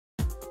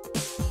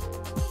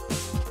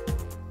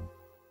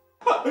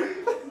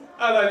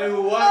Ala ni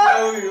uwanga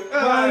huyu.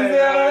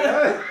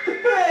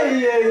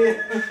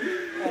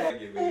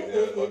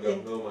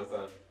 Wagamnoma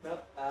sana.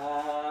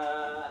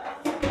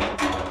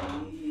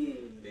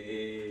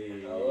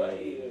 How are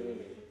you?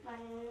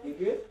 You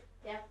good?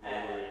 Yeah.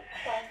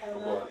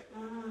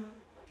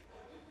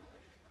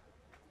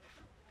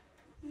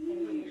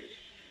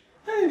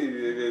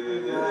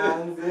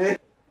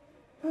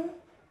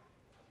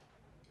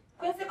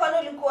 Kwani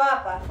kwani ulikuwa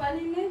hapa? Kwa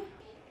nini?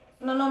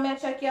 Unanomea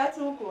chaki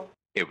watu huko.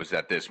 It was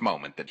at this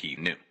moment that he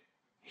knew.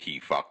 He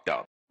fucked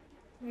up.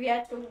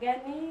 Viatu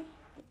gani?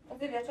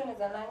 Hizi viatu ni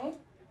za nani?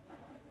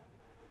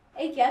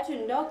 Hii kiatu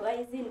ndogo,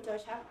 hizi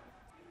nitosha.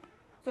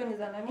 So ni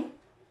za nani?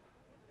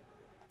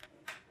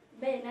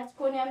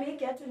 Nataka uniambie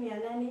kiatu ni ya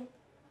nani?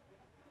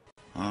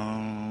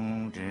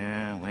 Oh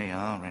dear, we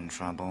are in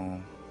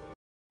trouble.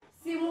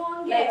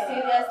 Simuongee. Like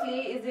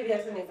seriously, hizi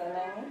viatu ni za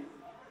nani?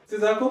 Si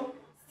zako?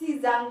 Si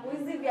zangu,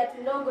 hizi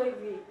viatu ndogo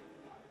hivi.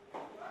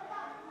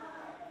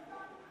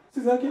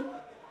 Si zake?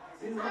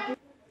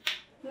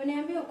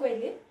 Uniambie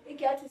ukweli, hii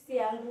kiatu si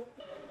yangu.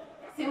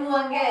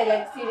 Simuongee,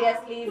 like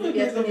seriously, hizi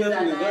viatu ni za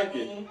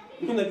nani?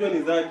 Mimi najua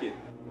ni zake.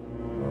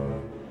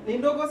 Ni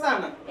ndogo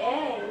sana?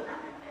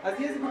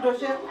 Haziwezi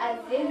kutoshea?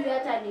 Haziwezi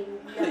hata ni.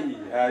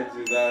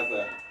 Aje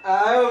sasa.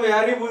 Ayo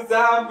umeharibu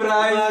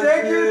surprise.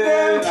 Take you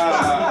there.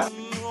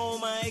 Oh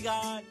my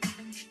god.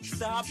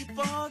 Stop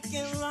your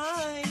fucking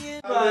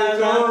lying.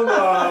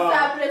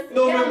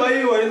 Ndio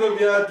umebaiwa hizo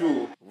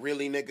viatu.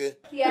 Really nigga?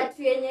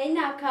 Kiatu yenye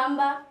ina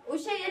kamba.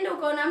 Ushaienda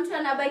ukaona mtu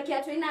anabai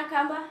kiatu ina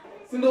kamba?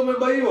 Si ndio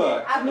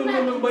umebaiwa? Ndio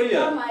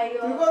umebaia.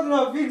 Tulikuwa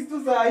tuna fix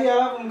tu saa hii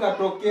alafu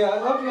mkatokea.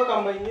 Alafu hiyo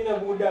kama nyingine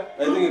buda.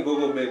 I think it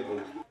go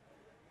bego.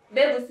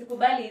 Bebu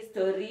usikubali hii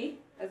story.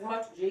 Lazima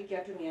tujue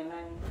kiatu ni ya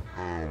nani.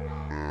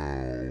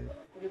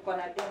 Ulikuwa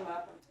na demo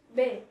hapa.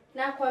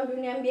 Na kwambia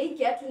uniambie hii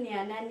kiatu ni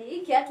ya nani?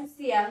 Hii kiatu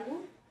si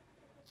yangu.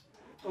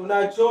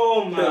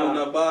 Unachoma.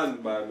 Unaban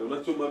bado.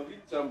 Unachoma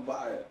picha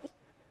mbaya.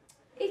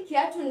 Hii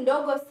kiatu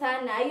ndogo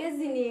sana.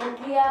 Haiwezi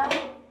niingia.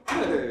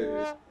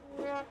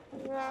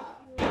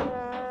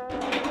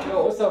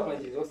 Yo, what's up,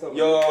 man? What's up?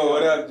 Yo,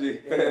 what up, G?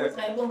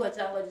 Tunabongo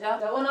chango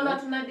jao. Unaona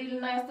tuna deal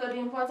na story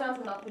important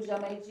tunakuja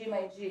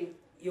my G.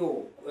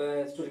 Yo,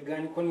 story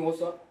gani? Kwani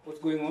what's up?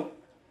 What's going on?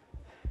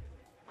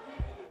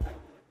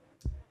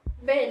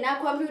 Na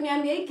kwambia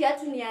uniambie hii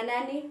kiatu ni ya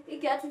nani? Hii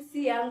kiatu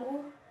si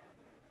yangu.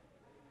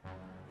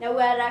 Na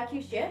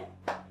uharakishe.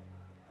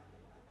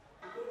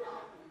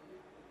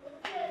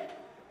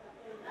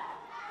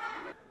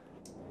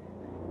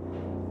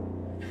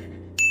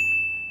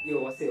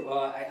 Yo, what's up?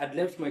 I'd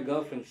left my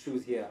girlfriend's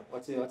shoes here.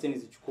 Wache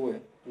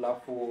nizichukue.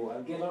 Alafu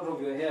I'll get out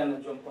of your hair na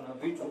jump on a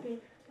vitu.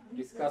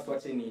 Discuss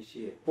wache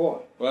niishie.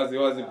 Poa.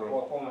 Wazi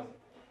bro. Poa.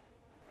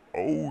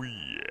 Oh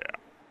yeah.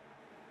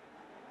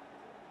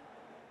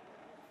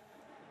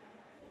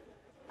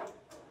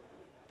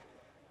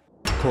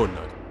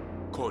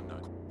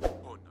 Konad.